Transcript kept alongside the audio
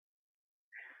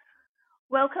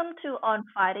Welcome to On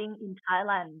Fighting in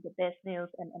Thailand, the best news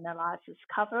and analysis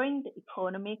covering the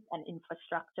economics and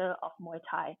infrastructure of Muay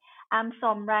Thai. I'm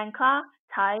Som Rangka,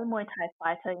 Thai Muay Thai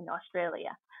fighter in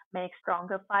Australia. Make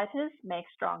stronger fighters, make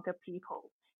stronger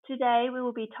people. Today we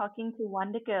will be talking to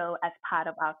Wonder Girl as part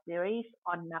of our series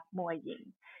on Nak Muay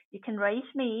Yin. You can reach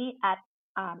me at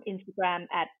Instagram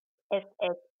at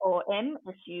SSOMSURAT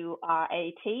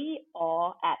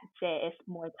or at JS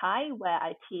Muay Thai, where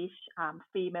I teach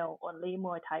female only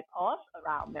Muay Thai course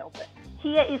around Melbourne.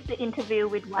 Here is the interview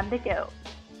with Wonder Girl.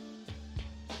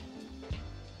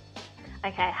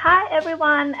 Okay, hi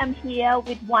everyone. I'm here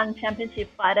with one championship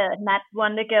fighter, Nat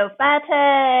Wonder Girl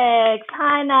Fatex.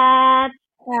 Hi Nat.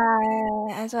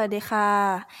 Hi, สวัสดีค่ะ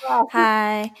Well,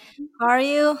 Hi, how are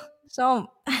you? So,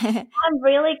 I'm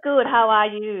really good. How are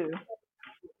you?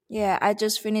 yeah, I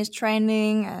just finished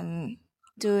training and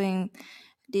doing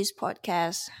this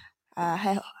podcast.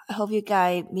 I hope you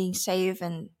guys being safe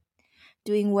and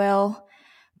doing well.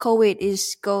 COVID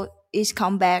is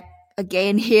come back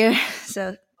again here, so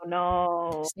Oh no,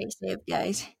 stay safe,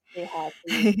 guys. we have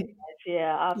to.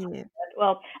 Yeah, Yeah.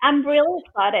 well, I'm really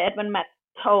excited when Matt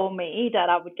told me that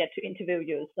I would get to interview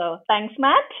you. So thanks,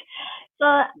 Matt. So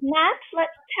Nat,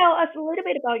 let's tell us a little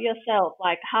bit about yourself.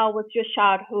 Like, how was your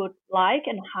childhood like,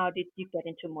 and how did you get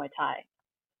into Muay Thai?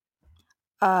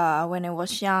 When I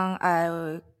was young, I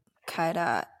was kind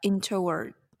of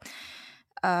introvert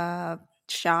uh,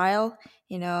 child.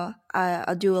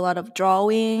 I do a lot of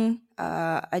drawing.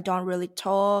 I don't really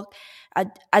talk.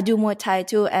 I do Muay Thai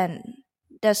too, and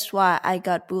that's why I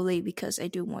got bullied because I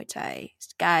do Muay Thai.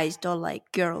 Guys don't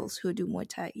like girls who do Muay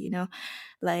Thai.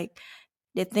 Like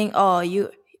they think, oh,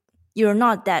 you're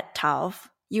not that tough.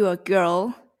 You're a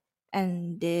girl,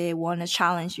 and they want to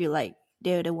challenge you. Like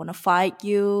they want to fight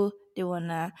you. They want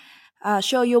to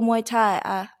show you Muay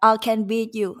Thai. I can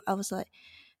beat you. I was like,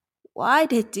 why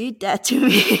they did that to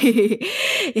me?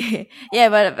 Yeah,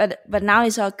 but now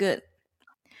it's all good.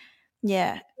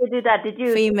 Yeah, You did that? Did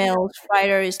you? female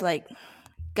fighter is like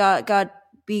got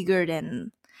bigger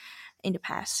than in the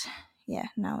past. Yeah,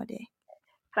 nowadays.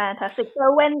 Fantastic.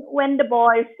 So when the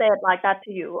boys said like that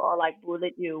to you or like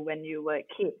bullied you when you were a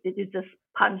kid, did you just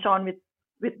punch on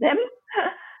with them?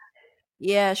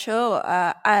 Yeah, sure.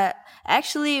 I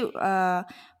actually,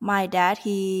 my dad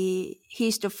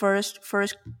he's the first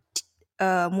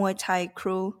Muay Thai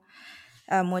crew,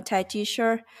 Muay Thai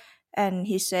teacher, and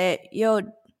he said, "Yo,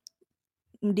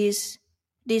 this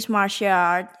this martial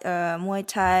art, Muay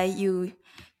Thai, you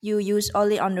use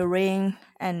only on the ring,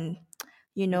 and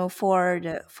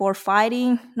for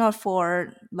fighting, not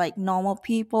for like normal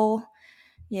people.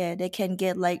 Yeah, they can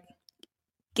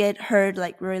get hurt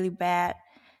like really bad.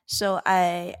 So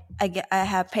I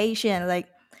have patience. Like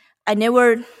I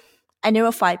never I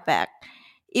never fight back,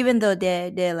 even though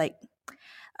they like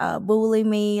bully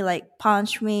me, like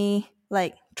punch me,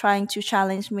 like trying to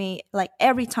challenge me. Like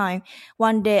every time,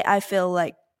 one day I feel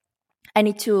like I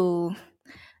need to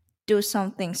do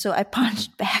something, so I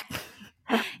punched back.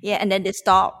 Yeah, and then they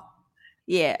stop.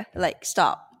 Yeah, like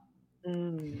stop.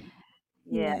 Mm,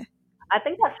 yeah. Yeah. I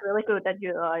think that's really good that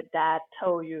your dad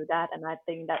told you that, and I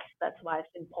think that's why it's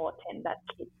important that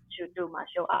kids should do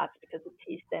martial arts because it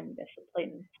teaches them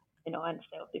discipline, and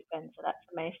self defense. So that's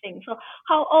amazing. So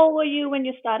how old were you when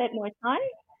you started Muay Thai?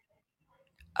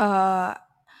 Uh,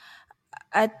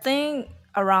 I think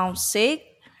around 6.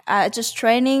 Just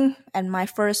training, and my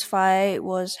first fight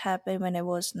was happened when I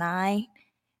was 9.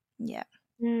 Yeah.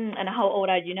 And how old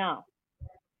are you now?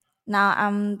 Now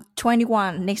I'm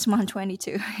 21. Next month,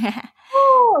 22.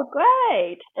 Oh,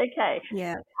 great. Okay.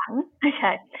 Yeah.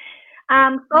 Okay.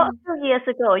 So a few years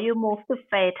ago, you moved to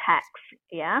Fairtax,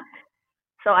 yeah?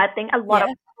 So I think a lot of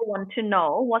Yeah. people want to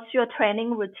know what's your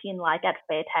training routine like at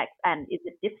Fairtax, and is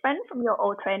it different from your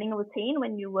old training routine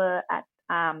when you were at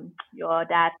your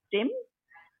dad's gym?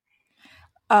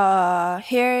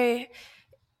 Here,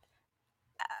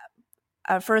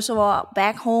 first of all,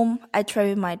 back home, I train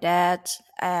with my dad,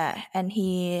 and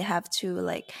he have to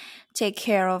like take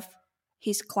care of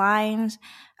his clients,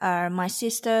 my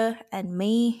sister and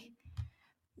me.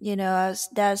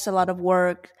 That's a lot of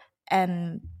work,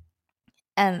 and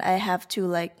I have to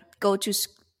like go to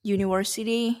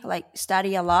university, like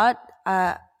study a lot.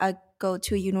 I go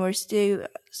to university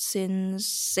since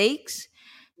 6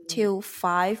 till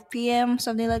 5 p.m.,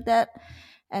 something like that,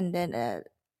 and then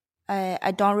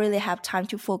I don't really have time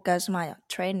to focus my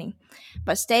training.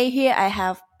 But stay here, I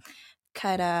have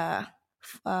kind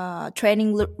of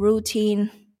training routine,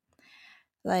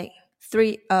 like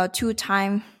three two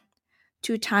times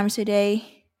a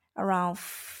day, around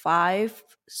 5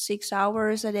 6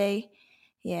 hours a day.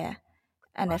 Yeah,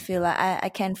 and I feel like I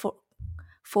can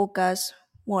focus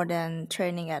more than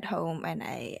training at home, and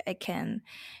I can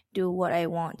do what I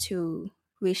want to,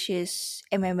 which is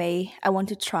MMA. I want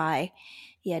to try.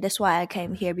 Yeah, that's why I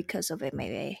came here because of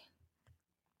MMA.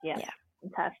 Yeah, Yeah.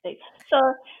 fantastic. So,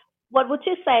 what would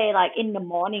you say, like in the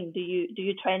morning? Do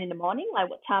you train in the morning? Like,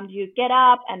 what time do you get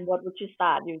up, and what would you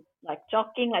start? You like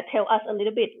jogging? Like, tell us a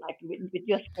little bit, like with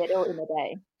your schedule in a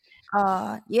day.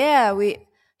 Yeah, we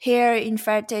here in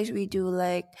Fairtex we do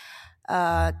like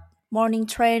uh morning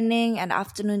training and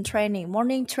afternoon training.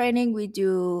 Morning training we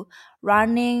do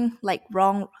running, like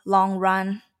long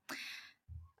run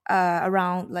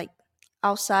around like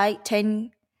outside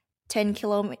 10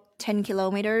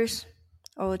 kilometers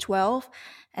or 12,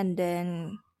 and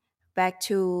then back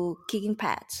to kicking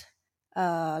pads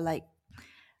like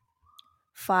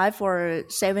 5 or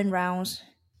 7 rounds,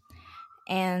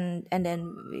 and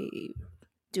then we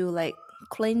do like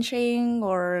clinching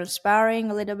or sparring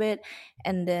a little bit,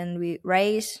 and then we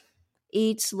race,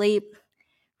 eat, sleep,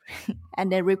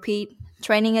 and then repeat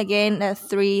training again at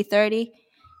 3:30.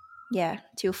 Yeah,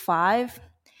 till 5.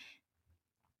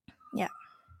 Yeah.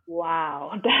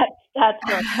 Wow, that's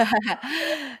a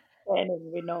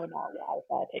training we know now. Wow,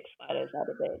 that expires out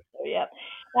of it. So yeah,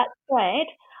 that's great.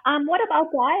 What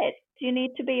about diet? Do you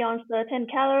need to be on certain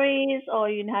calories, or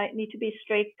need to be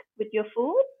strict with your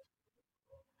food?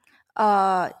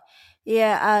 uh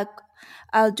yeah,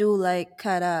 I'll do like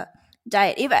kind of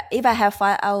diet. If I have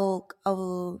fun, I'll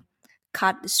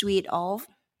cut the sweet off.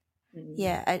 Mm.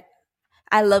 Yeah,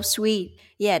 I love sweet.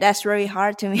 Yeah, that's very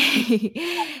hard to me.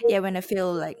 Yeah, when I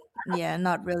feel like, yeah,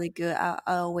 not really good, I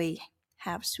always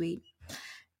have sweet.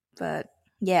 But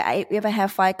yeah, if I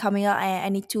have fight coming up, I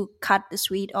need to cut the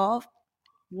sweet off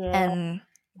Yeah. and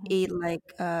eat like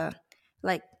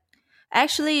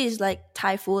actually it's like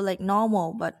Thai food, like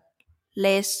normal but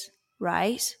less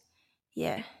rice.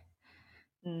 Yeah,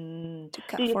 Mm. to Do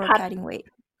cut you for cut cutting weight.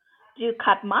 do you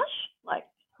cut much like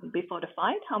before the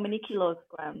fight? How many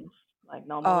kilograms like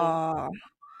normally? Uh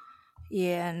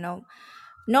yeah, no.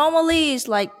 Normally it's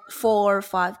like 4 or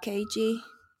 5 kg.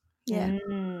 Yeah,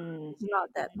 Mm. it's not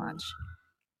that much.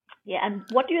 Yeah, and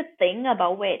what do you think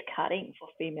about weight cutting for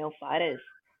female fighters?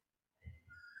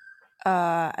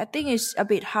 I think it's a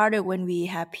bit harder when we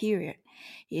have period.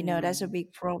 That's a Mm.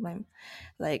 big problem.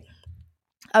 Like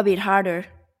a bit harder.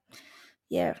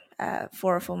 Yeah,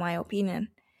 for my opinion.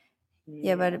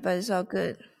 Yeah, Yeah. but it's all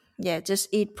good. Yeah, just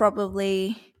eat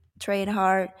properly, train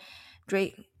hard,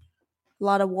 drink a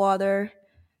lot of water.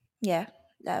 Yeah,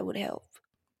 that would help.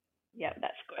 Yeah,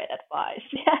 that's great advice.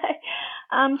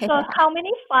 So how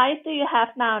many fights do you have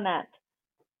now, Nat?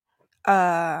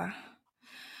 uh,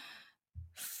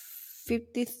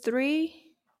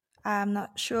 53. I'm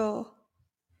not sure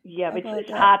Yeah, about it's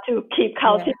that. hard to keep Yeah.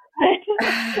 counting.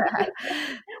 Right?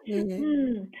 Yeah.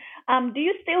 Hmm. Do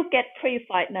you still get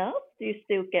pre-fight nerves? Do you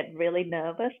still get really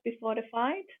nervous before the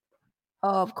fight?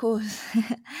 Oh, of course.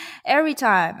 Every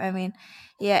time. I mean,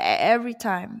 yeah, every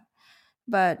time.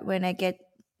 But when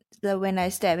I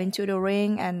step into the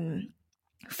ring and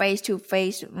face to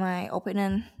face with my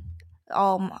opponent,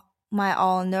 my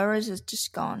all nerves is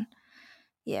just gone.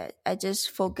 Yeah, I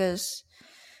just focus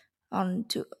on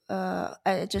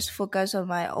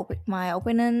my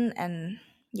opponent, and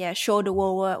yeah, show the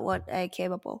world what I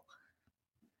capable.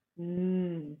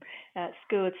 Mm, that's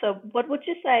good. So what would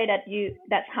you say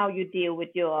that's how you deal with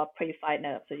your pre-fight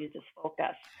nerves? So you just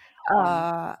focus on.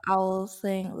 I'll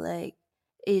think like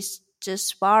it's just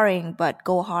sparring, but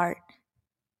go hard.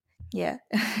 Yeah.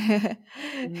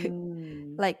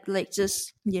 Mm, like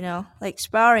just like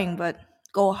sparring, but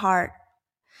go hard.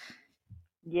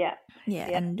 yeah, Yeah,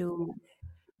 yeah. and do.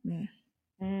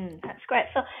 Mm. That's great.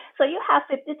 So you have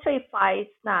 53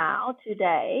 fights now to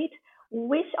date.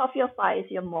 Which of your fights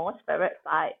is your most favorite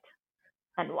fight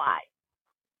and why?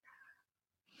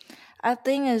 I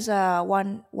think is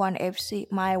one FC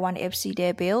my one FC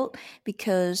debut,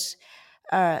 because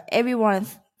everyone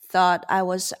thought I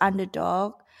was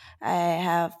underdog. I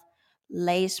have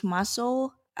lace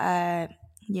muscle.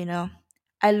 You know,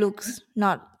 I look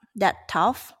not that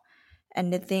tough,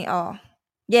 and they think, oh,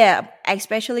 yeah,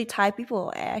 especially Thai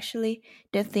people. Actually,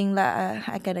 they think that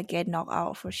I gonna get knocked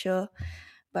out for sure.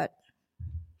 But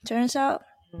turns out,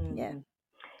 yeah, Mm,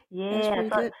 that's yeah, pretty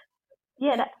so good.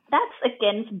 yeah, Yeah, that's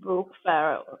against Brooke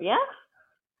Farrell, yeah?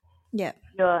 yeah.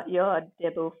 Your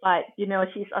debut fight. You know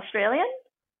she's Australian?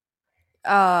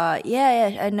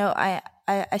 Yeah, I know.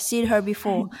 I seen her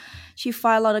before. She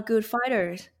fight a lot of good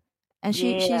fighters, and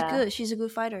she's Yeah, good. She's a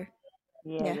good fighter.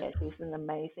 Yeah. yeah, she's an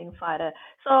amazing fighter.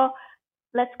 So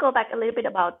let's go back a little bit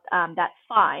about that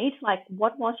fight. Like,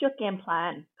 what was your game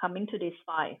plan coming to this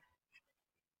fight?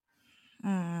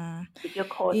 Mm. Did Did your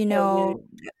coach You tell you? know,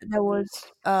 there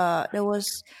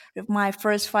was my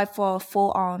first fight for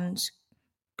 4 ounce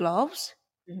gloves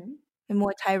Hmm. in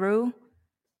Muay Thai rule,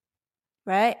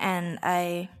 right? And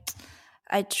I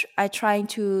trying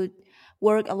to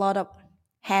work a lot of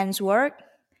hands work.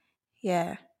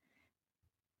 Yeah,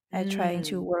 I trying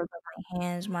to Mm, work on my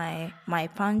hands, my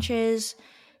punches.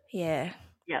 Yeah,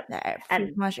 yep.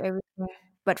 pretty And much everything.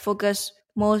 But focus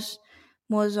most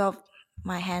of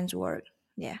my hands work.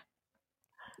 Yeah,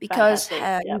 because fantastic.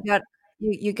 Yep.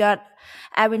 you got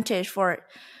advantage for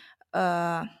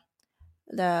uh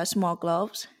the small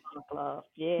gloves. Glove.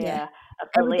 Yeah, Yeah,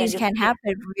 absolutely. everything And just can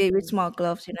happen with mm, small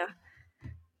gloves. You know.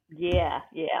 yeah,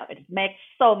 yeah. It makes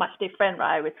so much difference,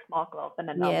 right, with small glove and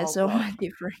a Yeah, normal so glove. much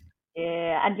different.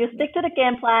 Yeah, and you Yeah. stick to the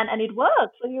game plan and it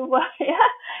works. So you work, yeah.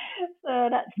 So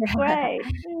that's great.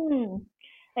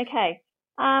 Okay.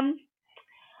 Um,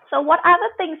 so what other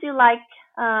things you like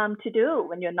to do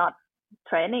when you're not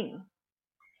training?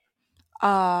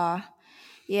 uh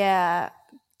yeah,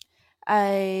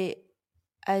 I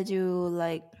I do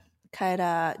like kind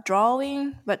of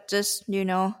drawing, but just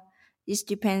it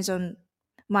depends on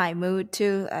my mood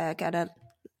too. I gotta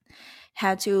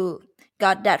have to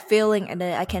got that feeling, and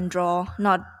then I can draw.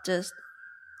 Not just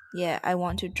yeah, I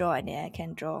want to draw, and then I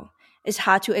can draw. It's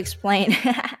hard to explain.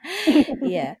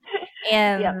 Yeah,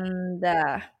 Yep. and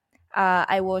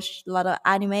I watch a lot of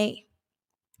anime.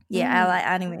 Yeah, I Mm. like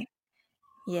anime.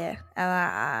 Yeah, I'm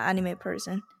an anime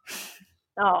person.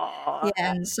 Oh, Yeah,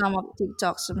 that's and some of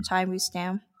TikTok sometimes we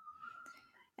stamp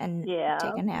and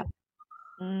take yeah. a nap.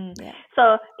 Mm. Yeah.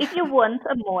 So if you weren't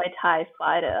a Muay Thai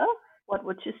fighter, what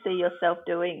would you see yourself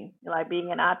doing? Like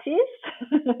being an artist?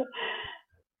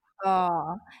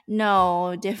 Oh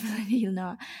no, definitely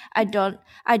not. I don't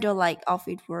like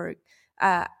office work.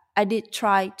 Uh, I did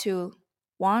try to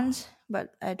once,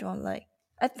 but I don't like.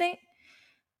 I think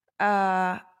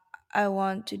uh I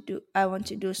want to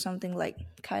do something like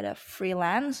kind of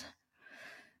freelance,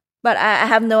 but I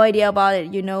have no idea about it.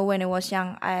 When I was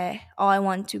young, I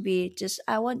want to be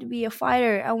a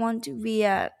fighter. I want to be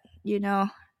a you know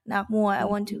not more. I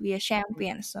want to be a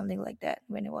champion, something like that.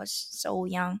 When I was so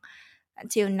young,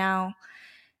 until now,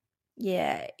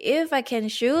 yeah. If I can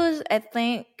choose, I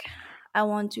think I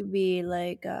want to be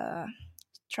like a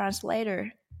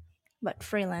translator, but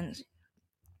freelance.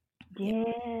 Yeah.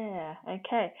 Yeah.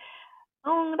 Okay.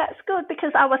 Oh, that's good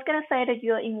because I was gonna say that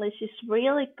your English is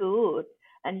really good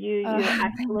and you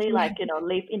Thank actually you. like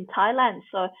live in Thailand,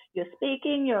 so your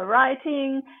speaking, your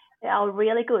writing, they are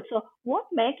really good. So what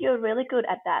make you really good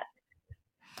at that?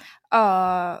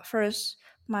 First,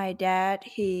 my dad,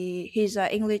 he's an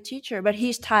English teacher, but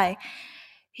he's Thai.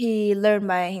 He learned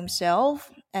by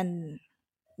himself, and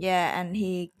yeah, and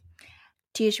he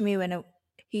teach me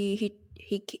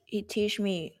he teach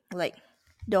me like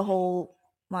the whole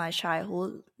my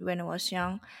childhood when I was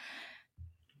young.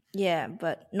 Yeah,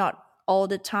 but not all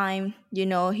the time.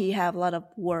 He have a lot of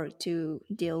work to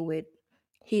deal with.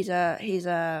 He's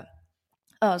a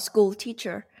school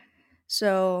teacher,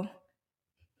 so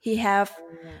he have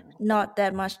Mm. not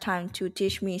that much time to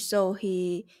teach me. So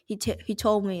he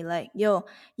told me like, yo,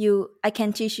 I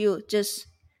can teach you just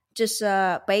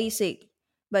basic,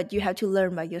 but you have to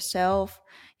learn by yourself.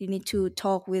 You need to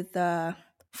talk with a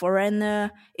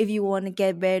foreigner if you want to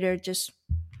get better. Just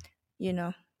you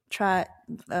know try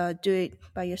do it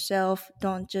by yourself.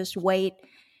 Don't just wait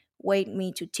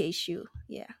me to teach you.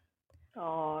 Yeah.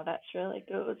 Oh, that's really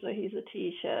good. So he's a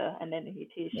teacher, and then he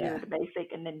teach you Yeah. the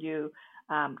basic, and then you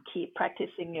keep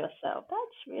practicing yourself.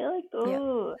 That's really Yeah.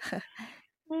 good.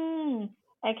 Hmm.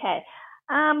 Okay.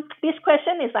 This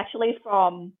question is actually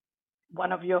from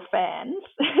one of your fans.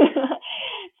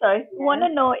 So I want Yeah.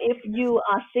 to know if you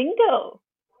are single.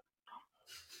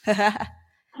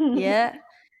 Yeah.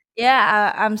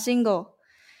 Yeah, I'm single.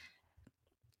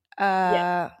 Yeah.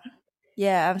 uh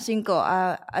yeah, I'm single.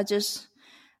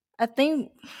 I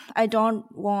think I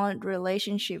don't want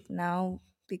relationship now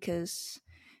because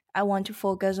I want to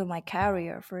focus on my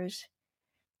career first,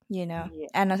 Yeah.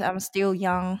 and I'm still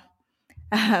young.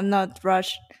 I'm not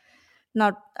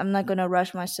gonna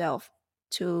rush myself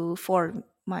to for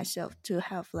myself to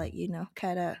have like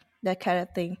kind of that kind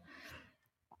of thing.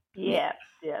 Yeah. Yeah.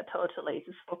 Yeah. Totally.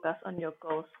 Just focus on your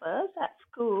goals first. That's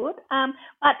good.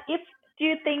 But if do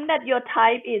you think that your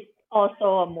type is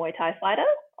also a Muay Thai fighter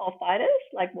or fighters?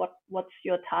 Like what's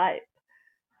your type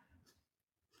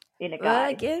in a Well,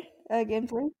 guy? again,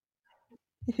 please.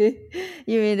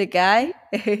 You mean the guy?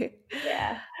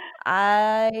 Yeah.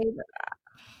 I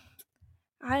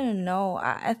I don't know.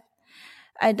 I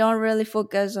don't really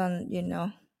focus on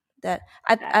that.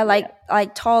 I That I yeah.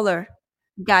 like taller.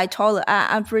 guy taller.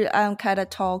 I'm kind of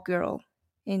tall girl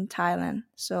in Thailand,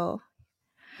 so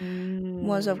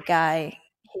most Mm, of guy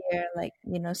here like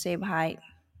same height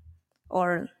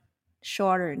or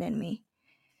shorter than me.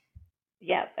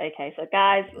 yeah. Okay. So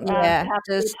guys, Yeah, have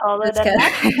to be just taller that's than kind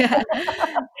us. of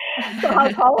So how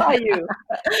tall are you?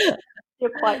 You're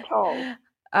quite tall.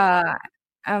 uh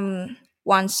um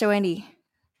 170.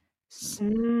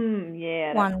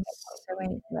 Yeah, that's quite tall for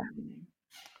 170. Yeah. mm,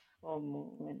 for a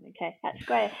woman. Okay, that's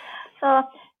great. So,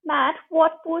 Matt,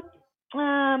 what would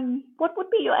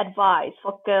be your advice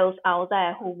for girls out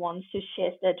there who wants to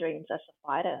chase their dreams as a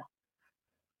fighter?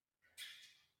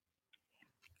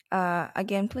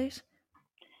 Again, please.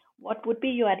 What would be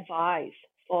your advice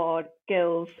for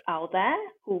girls out there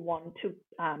who want to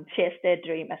chase their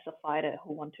dream as a fighter,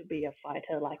 who want to be a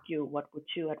fighter like you? What would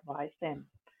you advise them?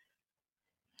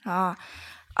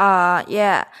 Uh,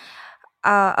 yeah.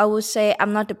 I would say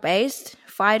I'm not the best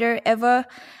fighter ever.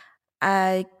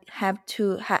 I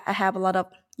have a lot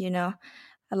of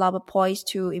a lot of points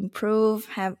to improve.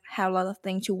 Have a lot of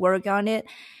things to work on it.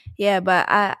 Yeah, but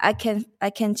I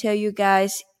can tell you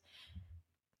guys,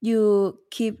 you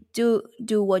keep do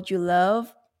what you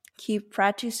love, keep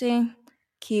practicing,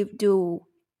 keep do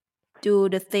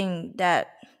the thing that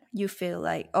you feel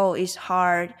like, oh, it's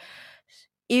hard.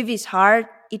 If it's hard,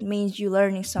 it means you're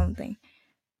learning something.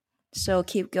 So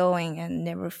keep going and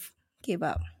never give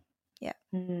up. Yeah.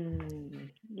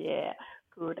 Yeah,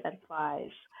 good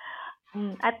advice.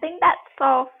 I think that's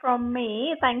all from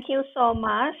me. Thank you so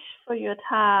much for your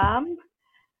time.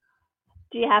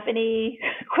 Do you have any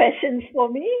questions for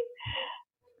me?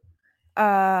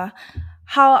 Uh,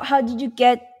 how did you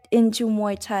get into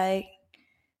Muay Thai?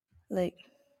 Like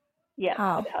Yeah,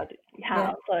 how?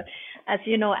 Yeah. how? So, as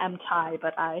you know, I'm Thai,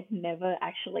 but I never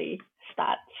actually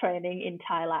start training in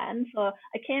Thailand. So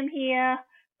I came here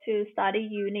to study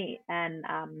uni, and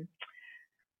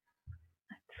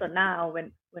so now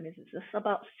when is this?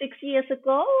 About 6 years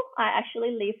ago, I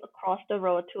actually live across the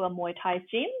road to a Muay Thai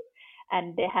gym,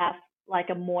 and they have like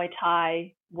a Muay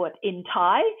Thai word in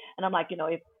Thai, and I'm like,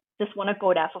 if just want to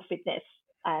go there for fitness,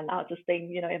 and I was just think,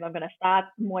 if I'm gonna start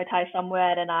Muay Thai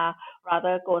somewhere, then I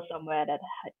rather go somewhere that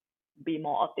be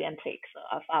more authentic. So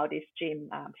I found this gym,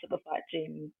 Superfight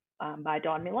Gym. By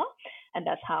Don Miller, and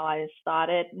that's how I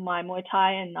started my Muay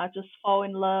Thai, and I just fall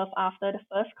in love after the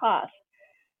first class.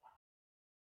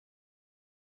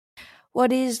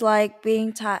 What is like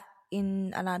being Thai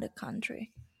in another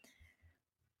country?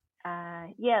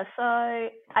 Yeah, so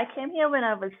I came here when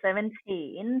I was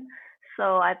 17.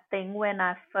 So I think when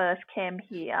I first came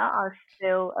here, I was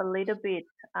still a little bit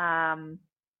um,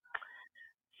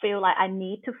 feel like I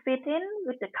need to fit in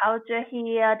with the culture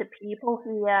here, the people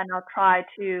here, and I'll try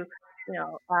to,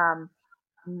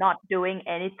 not doing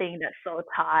anything that's so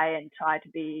Thai and try to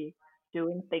be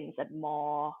doing things that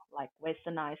more like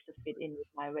westernized to fit in with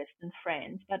my Western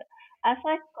friends. But as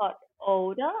I got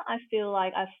older, I feel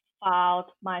like I found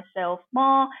myself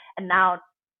more, and now,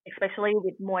 especially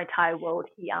with Muay Thai World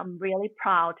here, I'm really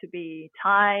proud to be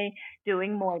Thai,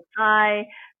 doing Muay Thai,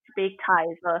 speak Thai.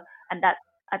 So, and that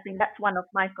I think that's one of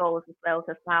my goals as well.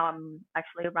 Because now I'm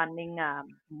actually running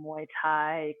Muay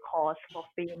Thai course for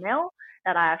female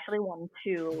that I actually want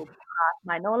to pass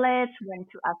my knowledge, want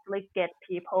to actually get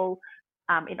people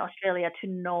in Australia to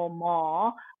know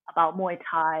more about Muay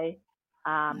Thai.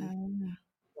 Um, Um,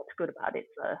 what's good about it.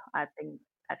 So I think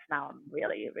that's now I'm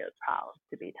really, really proud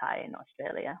to be Thai in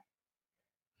Australia.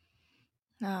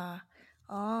 ah,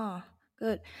 oh,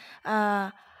 good.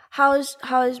 Uh, how is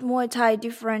Muay Thai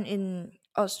different in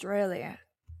Australia?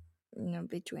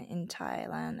 Between in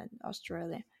Thailand and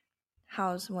Australia.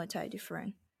 How's Muay Thai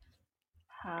different?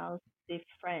 How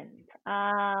different?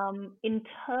 In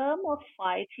terms of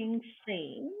fighting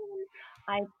scene,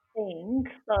 I think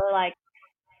so. Like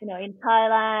in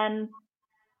Thailand,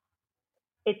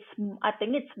 I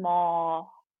think it's more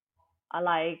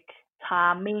like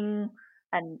timing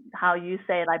and how you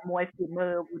say like Muay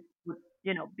Fumer would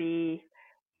be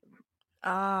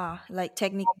Ah, like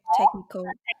technical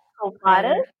technical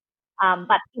fighters. fighter.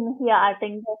 But in here, I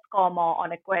think they score more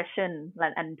on aggression,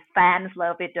 like, and fans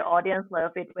love it. The audience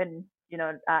love it when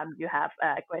you have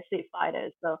aggressive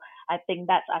fighters. So I think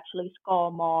that's actually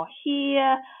score more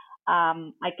here.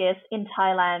 I guess in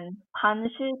Thailand,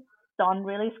 punches don't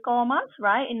really score much,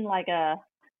 right? In like a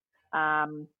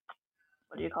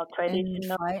what do you call In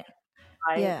traditional fight.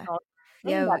 fight Yeah, or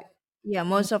something. yeah, But yeah.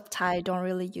 Most of Thai don't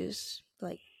really use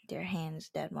like their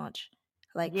hands that much,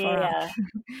 like forearm. yeah,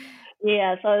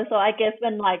 yeah. So I guess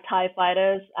when like Thai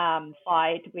fighters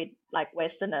fight with like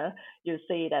Westerner, you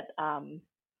see that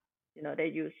they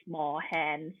use more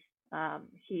hands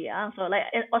here. So like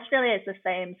in Australia is the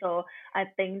same. So I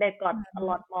think they've got a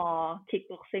lot more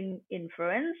kickboxing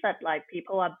influence that like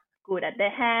people are good at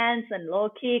their hands and low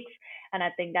kicks, and I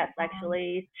think that's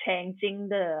actually changing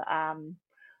the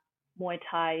Muay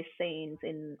Thai scenes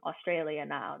in Australia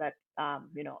now. That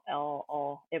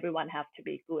all everyone have to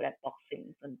be good at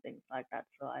boxing and things like that.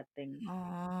 So I think.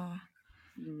 Oh,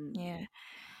 Mm, yeah.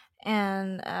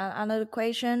 And another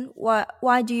question: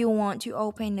 why do you want to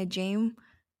open a gym?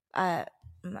 Uh,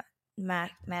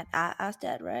 Matt asked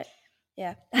that, right?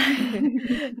 Yeah.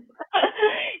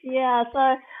 yeah, so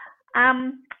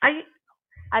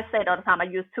I said all the time I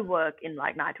used to work in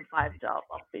like 9 to 5 job,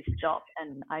 office job,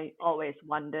 and I always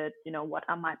wondered, what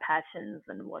are my passions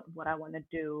and what I want to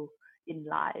do in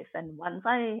life. And once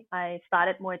I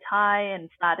started Muay Thai and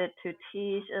started to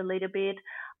teach a little bit,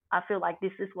 I feel like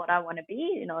this is what I want to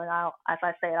be. Now as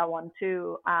I said, I want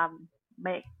to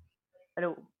make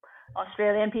the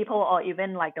Australian people or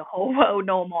even like the whole world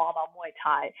know more about Muay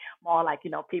Thai. More like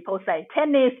people say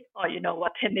tennis or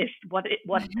what tennis what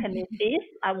tennis is.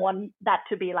 I want that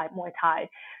to be like Muay Thai.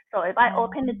 So if I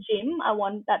open the Oh. gym, I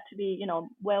want that to be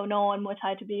well known Muay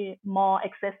Thai to be more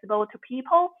accessible to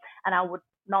people, and I would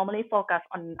normally focus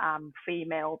on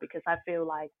female because I feel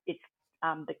like it's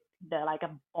the like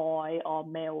a boy or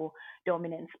male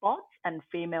dominant sport, and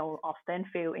female often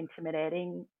feel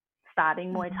intimidating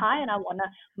starting Muay Mhm. Thai, and I want to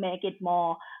make it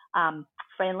more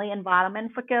friendly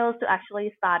environment for girls to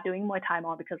actually start doing Muay Thai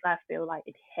more because I feel like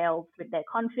it helps with their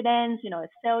confidence,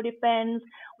 self defense,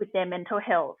 with their mental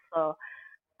health. So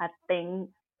I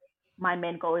think my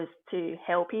main goal is to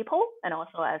help people and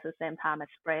also at the same time I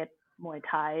spread Muay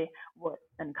Thai words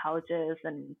and cultures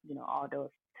and all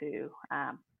those to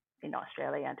in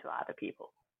Australia and to other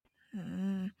people.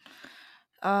 Mm.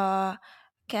 Uh,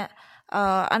 can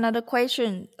Another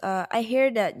question. I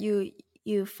hear that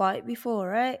you fight before,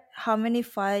 right? How many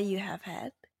fight you have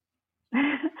had?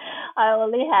 I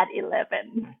only had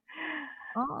 11.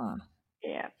 Oh,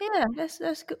 Yeah. yeah,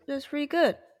 that's good. That's pretty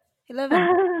good. 11.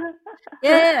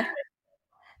 Yeah,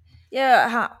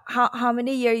 yeah. How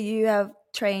many years you have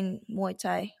trained Muay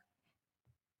Thai?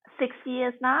 6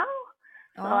 years now.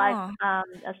 So Oh,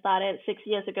 I started 6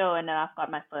 years ago, and then I've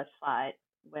got my first fight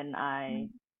when I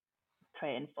mm,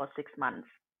 trained for 6 months.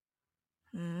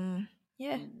 mm,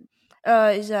 yeah. Mm.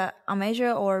 Is that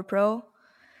amateur or pro?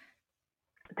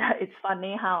 It's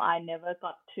funny how I never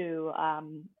got to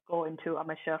go into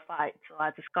amateur fight, so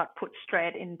I just got put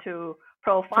straight into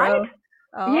pro fight. Pro.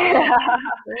 Yeah, Oh,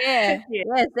 yeah, yeah.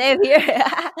 yeah. Same here.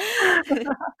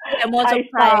 Yeah, most of I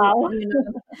the time, saw.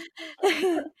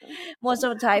 most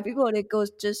of the time, people they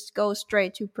just go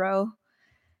straight to pro.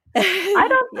 I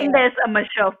don't think Yeah, there's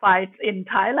amateur fights in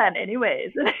Thailand, anyway,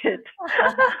 isn't it?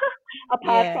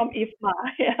 Apart yeah, from IFMA,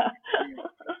 yeah.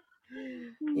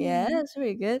 yeah. That's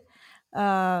pretty good.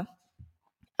 Uh,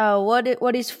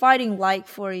 what is fighting like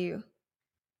for you?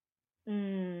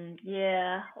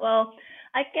 Yeah. Well,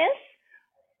 I guess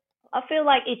I feel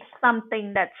like it's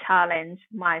something that challenged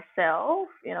myself.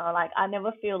 Like I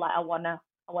never feel like I wanna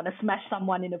smash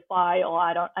someone in a fight, or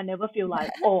I never feel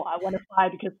like, oh, I wanna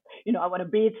fight because I wanna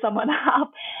beat someone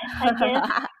up. I guess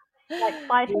like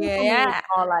fighting for me is Yeah.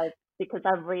 more like because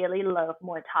I really love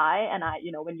Muay Thai, and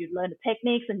when you learn the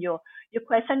techniques and you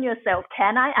question yourself,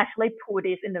 can I actually pull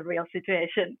this in the real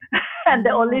situation? And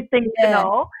the Mm, only thing to yeah.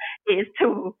 know is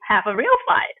to have a real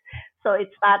fight. So it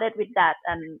started with that,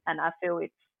 and I feel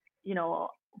it's you know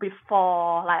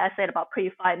before, like I said about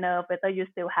pre-fight nerve, whether you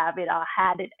still have it, I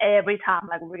had it every time,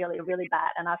 like really really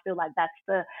bad, and I feel like that's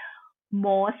the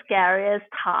more scariest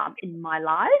time in my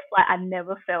life. Like I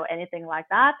never felt anything like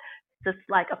that, just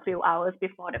like a few hours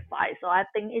before the fight. So I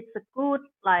think it's a good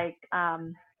like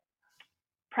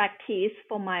practice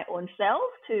for my own self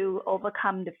to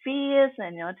overcome the fears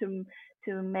and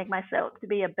to make myself to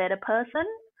be a better person,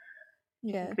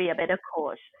 to Yeah. be a better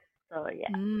coach. So yeah.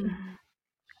 Mm,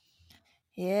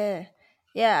 yeah.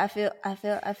 Yeah.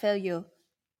 I feel you.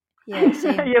 Yeah.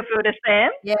 Same. You feel the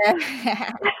same? Yeah.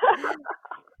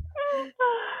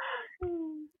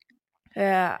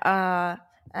 Yeah.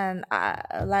 And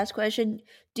last question: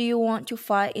 do you want to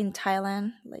fight in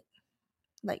Thailand?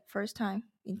 Like first time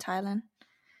in Thailand?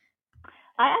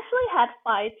 I actually had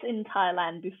fights in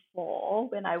Thailand before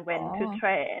when I went to Oh.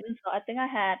 train. So I think I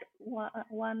had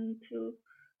one, two,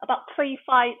 about three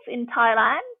fights in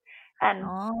Thailand.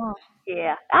 And Oh.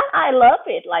 yeah, and I love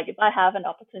it. Like if I have an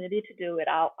opportunity to do it,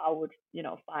 I would,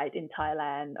 fight in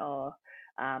Thailand or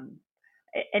um,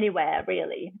 anywhere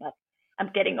really. But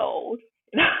I'm getting old.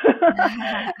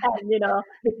 And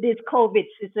with this COVID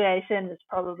situation, it's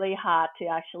probably hard to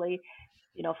actually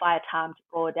find time to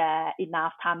go there,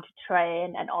 enough time to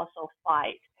train, and also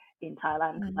fight in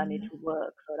Thailand because I need Mm. to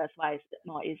work. So that's why it's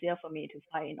more easier for me to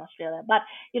fight in Australia. But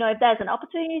if there's an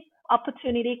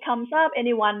opportunity comes up,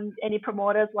 any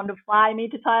promoters want to fly me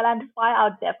to Thailand to fight,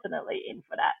 I'll definitely in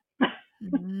for that.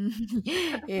 Mm.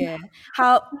 Yeah.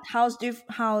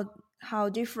 How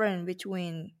different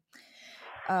between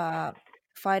uh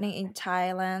fighting in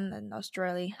Thailand and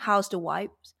Australia? How's the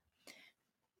vibes?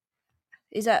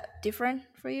 Is that different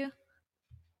for you?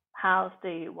 How's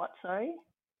the what? Sorry.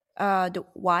 The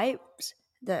vibes,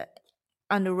 the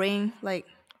on the ring, like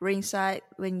ringside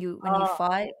when you Oh,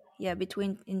 fight, yeah,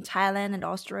 between in Thailand and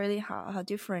Australia, how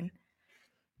different?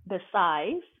 the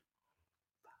size.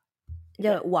 Is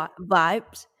The it?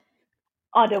 vibes.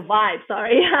 Oh, the vibe.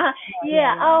 Sorry. Yeah,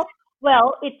 Yeah. yeah. Oh,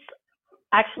 well, it's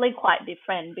actually quite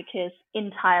different because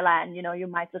in Thailand, you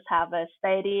might just have a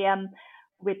stadium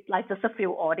with like just a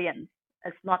few audience.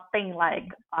 It's nothing like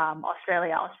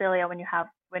Australia. Australia, when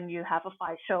you have a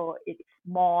fight show, it's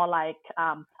more like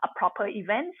a proper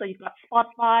event. So you've got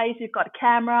spotlights, you've got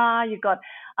camera, you've got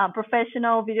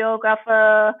professional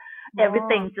videographer, Oh.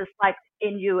 everything just like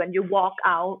in you, and you walk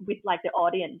out with like the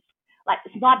audience. Like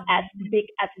it's not as big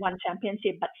as one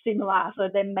championship, but similar. So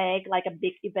they make like a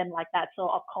big event like that. So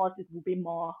of course it will be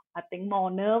more, I think, more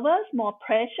nervous, more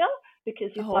pressure because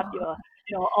you've got Oh.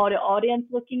 all the audience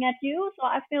looking at you. So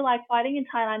I feel like fighting in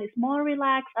Thailand is more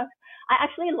relaxed. I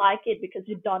actually like it because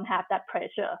you don't have that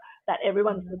pressure that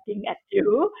everyone's looking at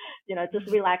you.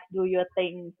 Just relax, do your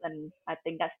things, and I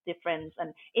think that's different.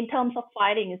 And in terms of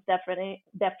fighting, it's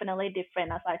definitely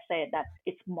different. As I said, that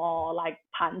it's more like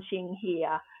punching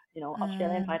here.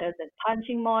 Australian Mm. fighters, they're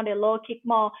punching more, they low kick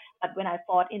more. But when I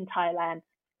fought in Thailand,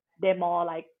 they're more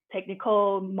like technical.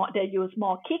 They use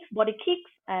more kicks, body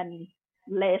kicks, and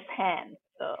less hands.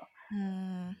 So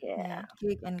Mm, yeah, yeah,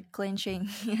 kick and clinching,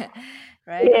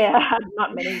 right? yeah, not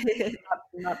many,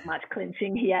 not much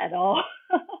clinching here at all.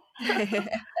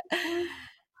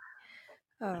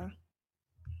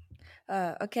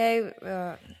 uh, okay.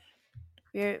 We're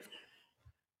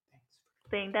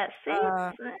Think that's it.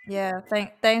 uh, yeah.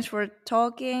 Thanks for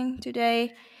talking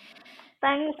today.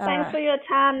 Thanks Uh, for your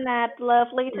time, Nat.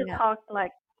 Lovely to yeah. talk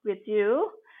like with you.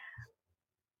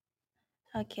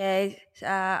 Okay.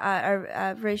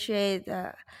 I appreciate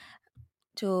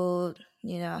to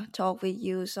talk with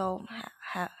you. So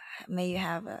may you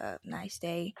have a nice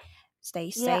day.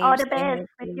 Stay Yeah, all safe. the Stay best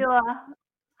with healthy. your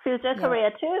future Yeah.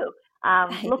 career too.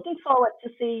 Looking forward to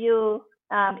see you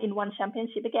in one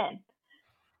championship again.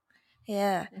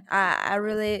 Yeah. I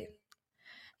really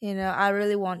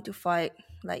want to fight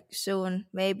like soon.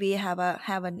 Maybe have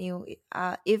a new.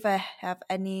 If I have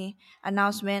any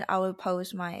announcement, I will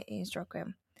post my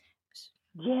Instagram.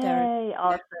 There. Yay! Yeah.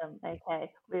 Awesome.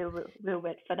 Okay, we'll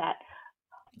wait for that.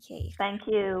 Okay. Thank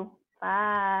you.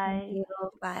 Thank Bye. you.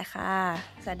 Bye ค่ะ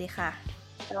สวัสดีค่ะ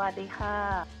สวัสดีค่ะ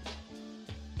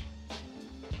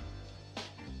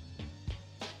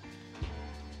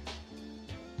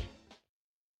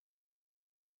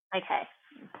Okay.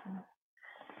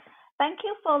 Thank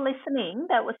you for listening.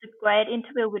 That was a great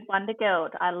interview with Wonder Girl.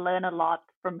 I learned a lot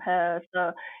from her.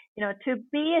 So, to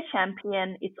be a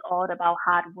champion, it's all about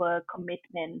hard work,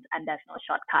 commitment, and there's no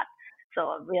shortcut. So,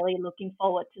 I'm really looking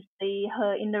forward to see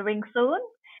her in the ring soon.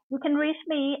 You can reach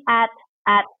me at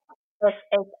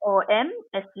SSOMSURAT or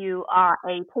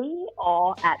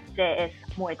at JS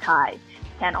Muay Thai. You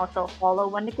can also follow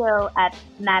Wonder Girl at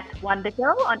Nat Wonder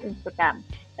Girl on Instagram.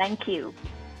 Thank you.